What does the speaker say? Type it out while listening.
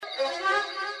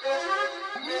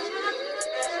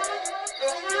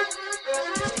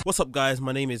What's up, guys?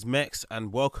 My name is Mekz,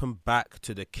 and welcome back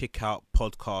to the Kick Out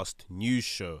Podcast News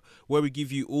Show, where we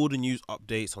give you all the news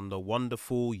updates on the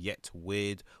wonderful yet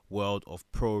weird world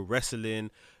of pro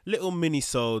wrestling. Little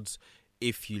mini-sodes,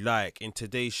 if you like. In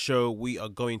today's show, we are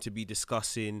going to be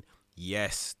discussing,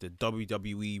 yes, the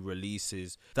WWE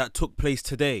releases that took place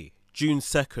today, June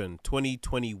 2nd,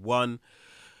 2021.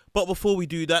 But before we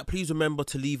do that, please remember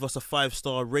to leave us a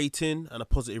 5-star rating and a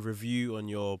positive review on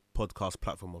your podcast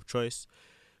platform of choice.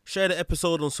 Share the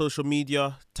episode on social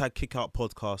media, tag Kick Out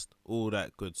Podcast, all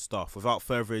that good stuff. Without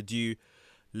further ado,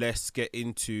 let's get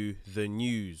into the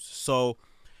news. So,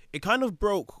 it kind of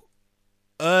broke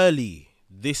early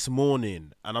this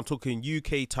morning, and I'm talking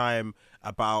UK time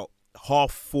about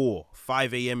 4:30,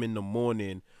 5 a.m. in the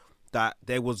morning, that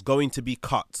there was going to be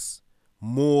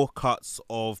more cuts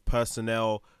of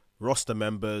personnel, roster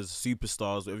members,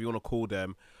 superstars, whatever you want to call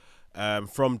them,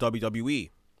 from WWE.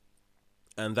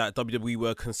 And that WWE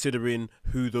were considering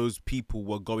who those people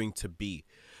were going to be.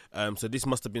 So this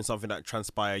must have been something that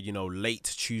transpired,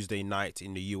 late Tuesday night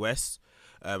in the US,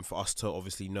 for us to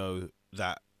obviously know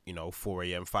that, 4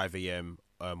 a.m., 5 a.m.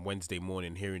 Wednesday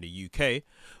morning here in the UK.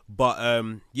 But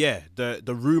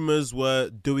the rumors were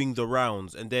doing the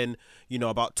rounds. And then,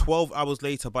 about 12 hours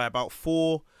later, by about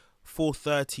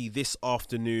 4:30 this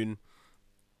afternoon,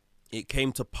 it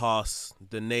came to pass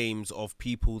the names of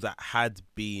people that had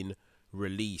been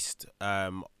released.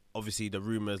 Obviously the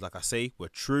rumors, like I say, were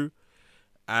true,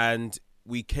 and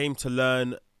we came to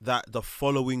learn that the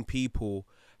following people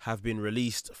have been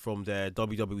released from their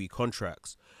WWE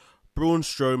contracts: Braun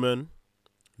Strowman,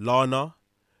 Lana,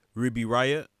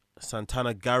 Riott,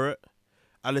 Santana Garrett,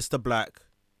 Aleister Black,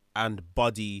 and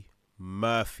Buddy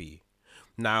Murphy.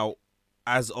 Now,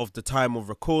 as of the time of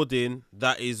recording,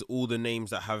 that is all the names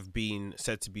that have been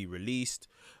said to be released.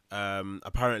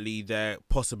 Apparently there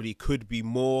possibly could be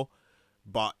more,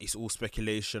 but it's all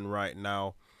speculation right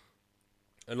now.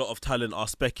 A lot of talent are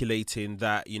speculating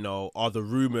that, are the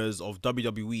rumors of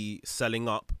WWE selling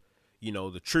up,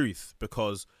 the truth,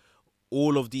 because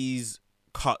all of these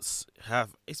cuts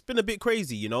it's been a bit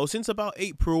crazy, since about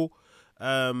April,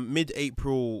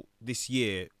 mid-April this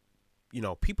year,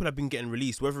 people have been getting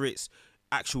released, whether it's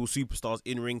actual superstars,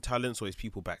 in-ring talents, or it's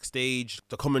people backstage,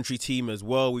 the commentary team as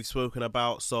well we've spoken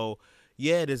about. So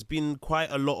yeah, there's been quite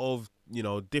a lot of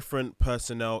different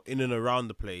personnel in and around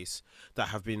the place that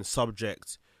have been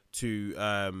subject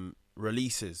to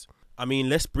releases. I mean,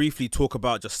 let's briefly talk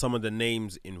about just some of the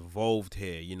names involved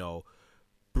here.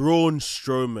 Braun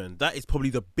Strowman, that is probably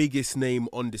the biggest name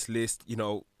on this list,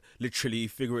 literally,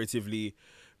 figuratively.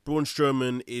 Braun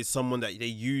Strowman is someone that they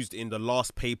used in the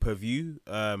last pay-per-view,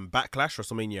 Backlash,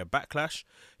 WrestleMania Backlash.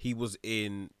 He was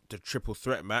in the triple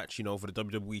threat match, for the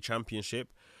WWE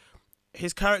Championship.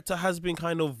 His character has been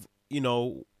kind of,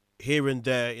 here and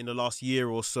there in the last year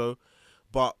or so,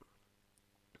 but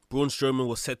Braun Strowman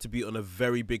was said to be on a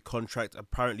very big contract.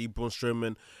 Apparently, Braun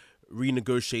Strowman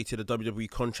renegotiated a WWE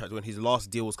contract when his last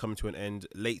deal was coming to an end,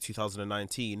 late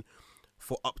 2019,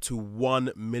 for up to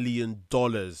 $1 million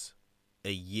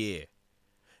a year.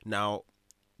 Now,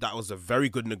 that was a very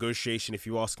good negotiation, if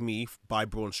you ask me, by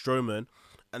Braun Strowman.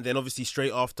 And then obviously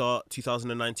straight after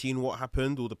 2019, what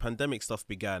happened? All the pandemic stuff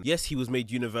began. Yes, he was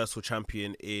made Universal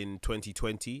Champion in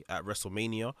 2020 at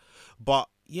WrestleMania. But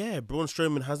yeah, Braun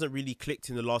Strowman hasn't really clicked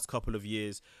in the last couple of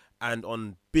years. And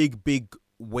on big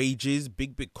wages,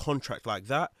 big contract like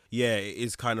that, yeah, it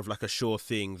is kind of like a sure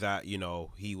thing that,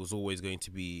 he was always going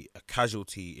to be a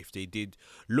casualty if they did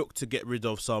look to get rid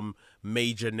of some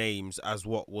major names, as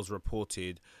what was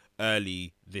reported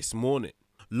early this morning.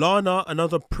 Lana,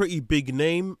 another pretty big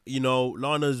name.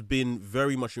 Lana's been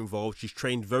very much involved. She's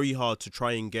trained very hard to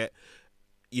try and get,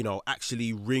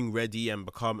 actually ring ready and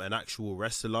become an actual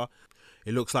wrestler.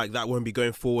 It looks like that won't be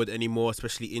going forward anymore,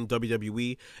 especially in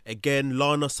WWE. Again,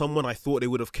 Lana, someone I thought they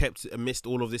would have kept amidst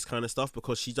all of this kind of stuff,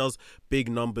 because she does big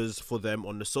numbers for them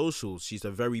on the socials. She's a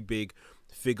very big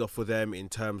figure for them in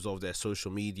terms of their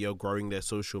social media, growing their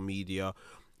social media.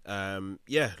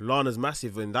 Lana's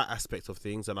massive in that aspect of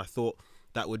things, and I thought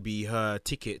that would be her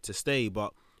ticket to stay,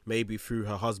 but maybe through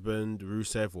her husband,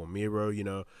 Rusev, or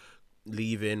Miro,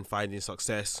 leaving, finding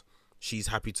success, she's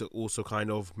happy to also kind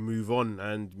of move on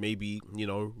and maybe,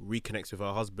 reconnect with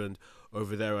her husband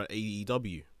over there at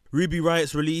AEW. Ruby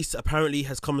Riott's release apparently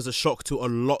has come as a shock to a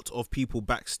lot of people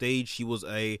backstage. She was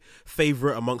a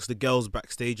favourite amongst the girls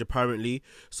backstage, apparently.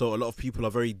 So a lot of people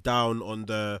are very down on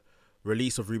the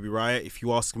release of Ruby Riott. If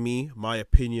you ask me, my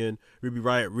opinion, Ruby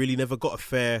Riott really never got a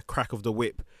fair crack of the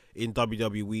whip in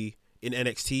WWE. in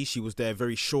NXT. She was there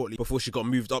very shortly before she got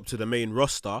moved up to the main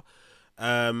roster.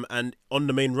 And on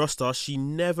the main roster, she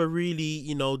never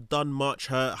really, done much.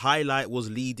 Her highlight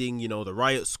was leading, the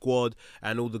Riott squad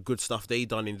and all the good stuff they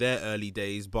done in their early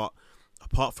days. But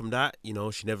apart from that, she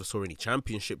never saw any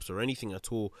championships or anything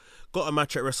at all. Got a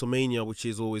match at WrestleMania, which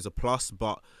is always a plus.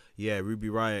 But yeah, Ruby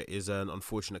Riott is an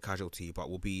unfortunate casualty, but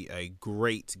will be a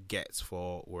great get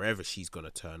for wherever she's going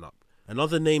to turn up.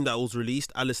 Another name that was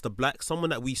released, Aleister Black,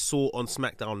 someone that we saw on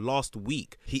SmackDown last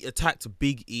week. He attacked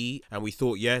Big E, and we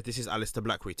thought, yeah, this is Aleister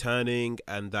Black returning,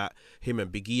 and that him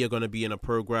and Big E are going to be in a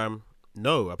program.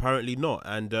 No, apparently not.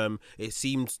 And it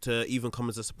seems to even come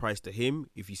as a surprise to him.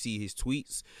 If you see his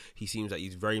tweets, he seems that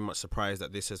he's very much surprised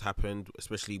that this has happened,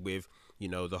 especially with,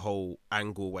 the whole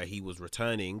angle where he was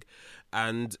returning.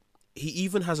 And he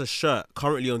even has a shirt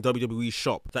currently on WWE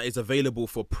Shop that is available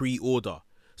for pre-order.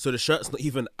 So the shirt's not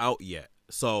even out yet.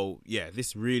 So yeah,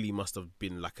 this really must have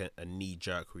been like a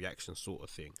knee-jerk reaction sort of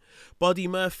thing. Buddy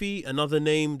Murphy, another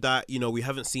name that, we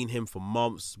haven't seen him for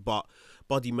months, but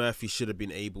Buddy Murphy should have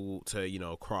been able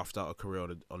to, craft out a career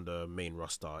on the main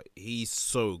roster. He's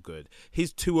so good.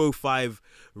 His 205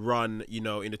 run, in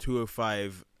the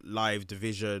 205 live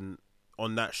division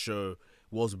on that show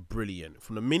was brilliant.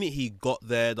 From the minute he got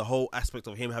there, the whole aspect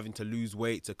of him having to lose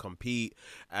weight to compete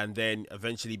and then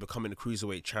eventually becoming a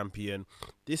cruiserweight champion.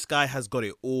 This guy has got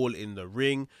it all in the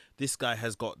ring. This guy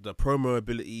has got the promo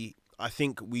ability. I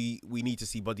think we need to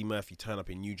see Buddy Murphy turn up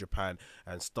in New Japan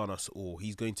and stun us all.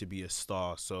 He's going to be a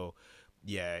star. So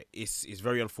yeah, it's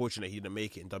very unfortunate he didn't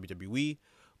make it in WWE,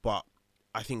 but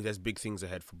I think there's big things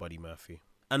ahead for Buddy Murphy.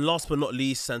 And last but not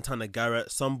least, Santana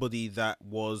Garrett, somebody that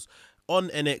was on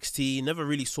NXT, never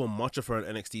really saw much of her on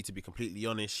NXT, to be completely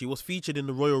honest. She was featured in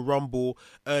the Royal Rumble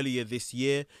earlier this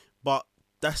year, but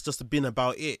that's just been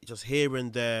about it. Just here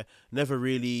and there, never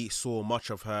really saw much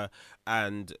of her,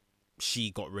 and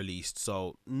she got released.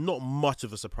 So not much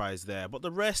of a surprise there. But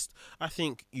the rest, I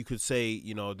think you could say,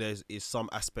 there is some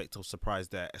aspect of surprise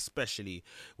there, especially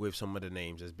with some of the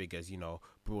names as big as,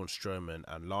 Braun Strowman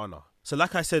and Lana. So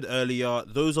like I said earlier,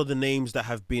 those are the names that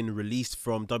have been released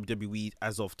from WWE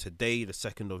as of today, the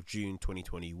 2nd of June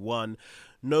 2021.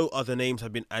 No other names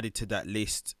have been added to that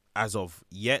list as of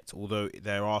yet, although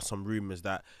there are some rumors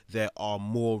that there are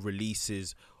more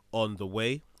releases on the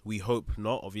way. We hope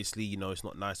not. Obviously, it's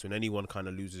not nice when anyone kind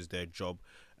of loses their job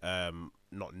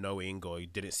not knowing, or you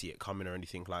didn't see it coming or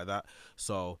anything like that.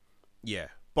 So yeah,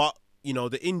 but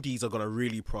the indies are going to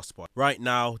really prosper. Right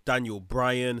now, Daniel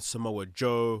Bryan, Samoa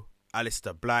Joe,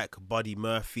 Aleister Black, Buddy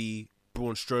Murphy,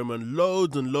 Braun Strowman,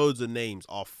 loads and loads of names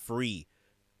are free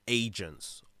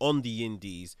agents on the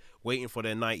indies waiting for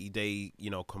their 90-day,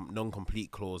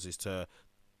 non-complete clauses to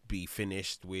be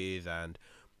finished with. And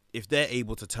if they're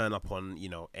able to turn up on,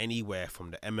 anywhere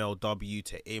from the MLW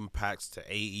to Impact to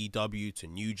AEW to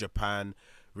New Japan,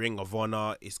 Ring of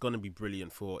Honor, it's going to be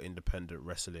brilliant for independent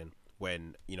wrestling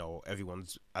when,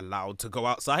 everyone's allowed to go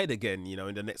outside again,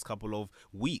 in the next couple of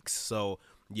weeks. So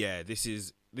yeah, this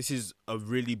is a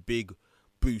really big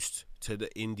boost to the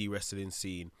indie wrestling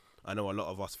scene. I know a lot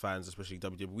of us fans, especially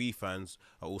WWE fans,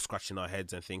 are all scratching our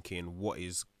heads and thinking, what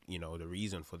is, the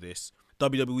reason for this?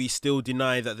 WWE still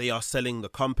deny that they are selling the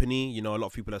company. A lot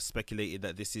of people have speculated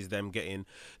that this is them getting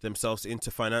themselves into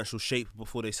financial shape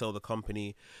before they sell the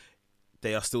company.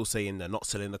 They are still saying they're not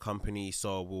selling the company,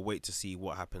 so we'll wait to see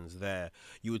what happens there.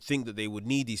 You would think that they would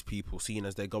need these people, seeing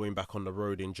as they're going back on the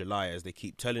road in July, as they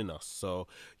keep telling us. So,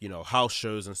 house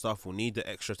shows and stuff will need the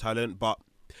extra talent, but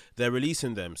they're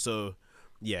releasing them. So,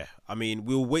 yeah,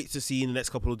 we'll wait to see in the next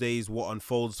couple of days what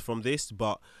unfolds from this,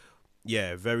 but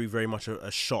yeah, very, very much a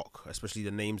shock, especially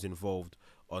the names involved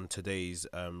on today's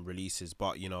releases.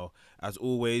 But as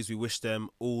always, we wish them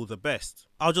all the best.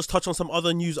 I'll just touch on some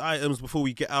other news items before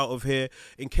we get out of here.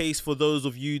 In case for those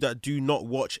of you that do not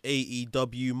watch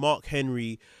AEW, Mark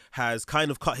Henry has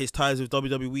kind of cut his ties with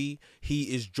WWE. He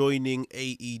is joining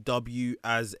AEW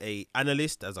as a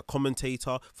analyst, as a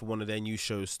commentator for one of their new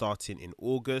shows starting in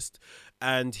August,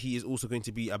 and he is also going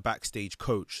to be a backstage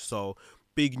coach. So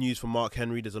big news for Mark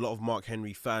Henry. There's a lot of Mark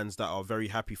Henry fans that are very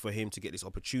happy for him to get this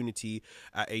opportunity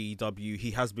at AEW.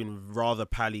 He has been rather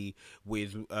pally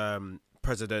with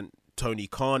President Tony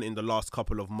Khan in the last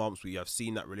couple of months. We have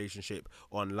seen that relationship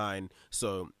online.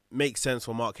 So makes sense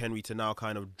for Mark Henry to now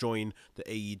kind of join the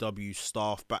AEW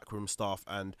staff, backroom staff,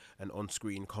 and an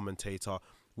on-screen commentator.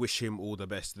 Wish him all the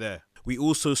best there. We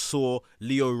also saw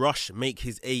Lio Rush make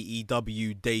his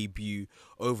AEW debut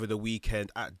over the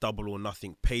weekend at Double or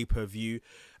Nothing pay-per-view.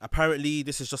 Apparently,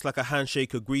 this is just like a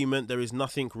handshake agreement. There is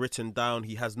nothing written down.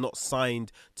 He has not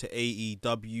signed to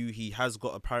AEW. He has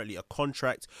got apparently a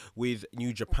contract with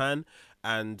New Japan.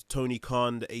 and Tony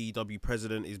Khan, the AEW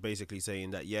president, is basically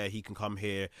saying that, yeah, he can come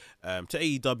here to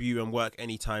AEW and work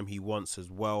anytime he wants as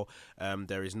well.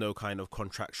 There is no kind of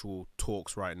contractual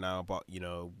talks right now, but, you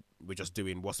know, we're just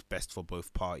doing what's best for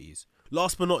both parties.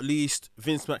 Last but not least,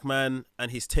 Vince McMahon and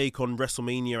his take on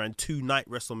WrestleMania and two-night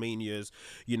WrestleManias.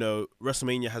 You know,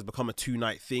 WrestleMania has become a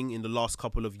two-night thing in the last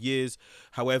couple of years.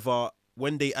 However,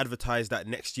 when they advertised that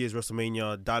next year's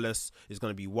WrestleMania, Dallas is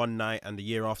going to be one night, and the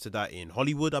year after that in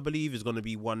Hollywood, I believe, is going to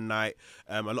be one night.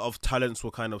 A lot of talents were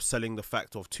kind of selling the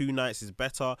fact of 2 nights is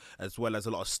better, as well as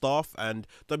a lot of staff. And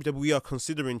WWE are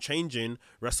considering changing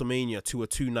WrestleMania to a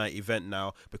 2-night event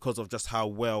now because of just how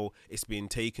well it's being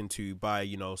taken to by,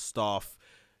 you know, staff,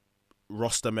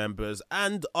 roster members,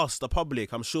 and us, the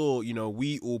public. I'm sure, you know,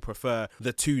 we all prefer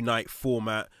the 2-night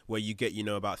format where you get, you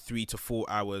know, about 3 to 4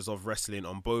 hours of wrestling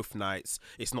on both nights.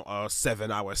 It's not a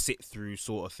 7-hour sit through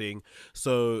sort of thing.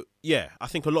 So yeah, I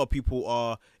think a lot of people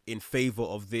are in favor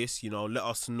of this. You know, let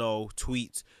us know,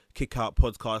 tweet Kick Out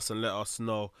Podcast, and let us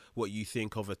know what you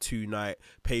think of a 2-night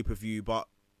pay-per-view, but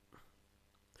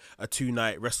a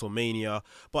 2-night WrestleMania.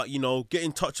 But, you know, get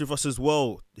in touch with us as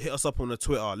well. Hit us up on the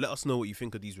Twitter. Let us know what you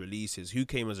think of these releases. Who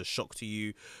came as a shock to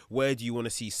you? Where do you want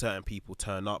to see certain people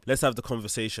turn up? Let's have the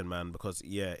conversation, man, because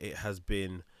yeah, it has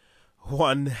been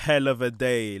one hell of a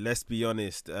day. Let's be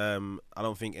honest. I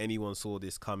don't think anyone saw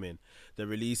this coming. The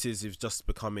releases is just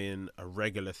becoming a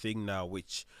regular thing now,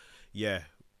 which, yeah,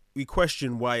 we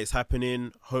question why it's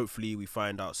happening. Hopefully we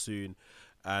find out soon,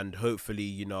 and hopefully,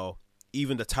 you know,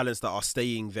 even the talents that are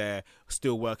staying there,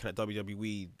 still working at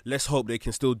WWE, let's hope they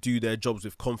can still do their jobs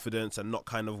with confidence and not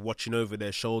kind of watching over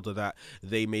their shoulder that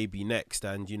they may be next.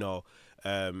 And, you know,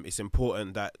 it's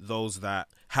important that those that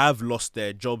have lost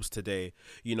their jobs today,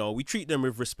 you know, we treat them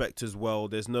with respect as well.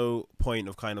 There's no point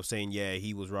of kind of saying, yeah,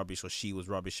 he was rubbish or she was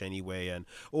rubbish anyway, and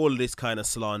all of this kind of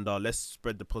slander. Let's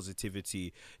spread the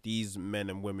positivity. These men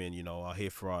and women, you know, are here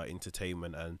for our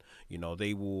entertainment, and, you know,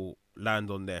 they will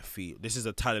land on their feet. This is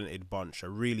a talented bunch, a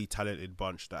really talented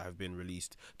bunch that have been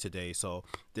released today. So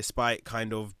despite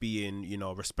kind of being, you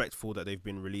know, respectful that they've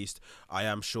been released, I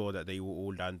am sure that they will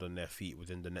all land on their feet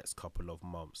within the next couple of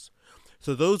months.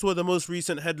 So those were the most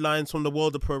recent headlines from the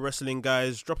world of pro wrestling,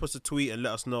 guys. Drop us a tweet and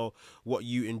let us know what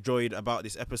you enjoyed about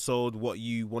this episode, what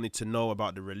you wanted to know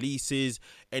about the releases,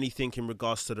 anything in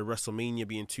regards to the WrestleMania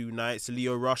being 2 nights.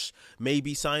 Lio Rush may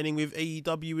be signing with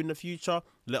AEW in the future.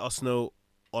 Let us know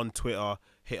on Twitter.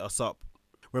 Hit us up.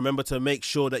 Remember to make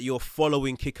sure that you're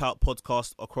following Kick Out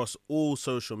Podcast across all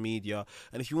social media.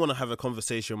 And if you want to have a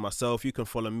conversation with myself, you can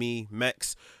follow me,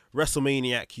 Mekz,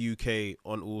 WrestleManiac UK,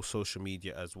 on all social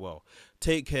media as well.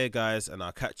 Take care, guys, and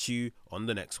I'll catch you on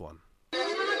the next one.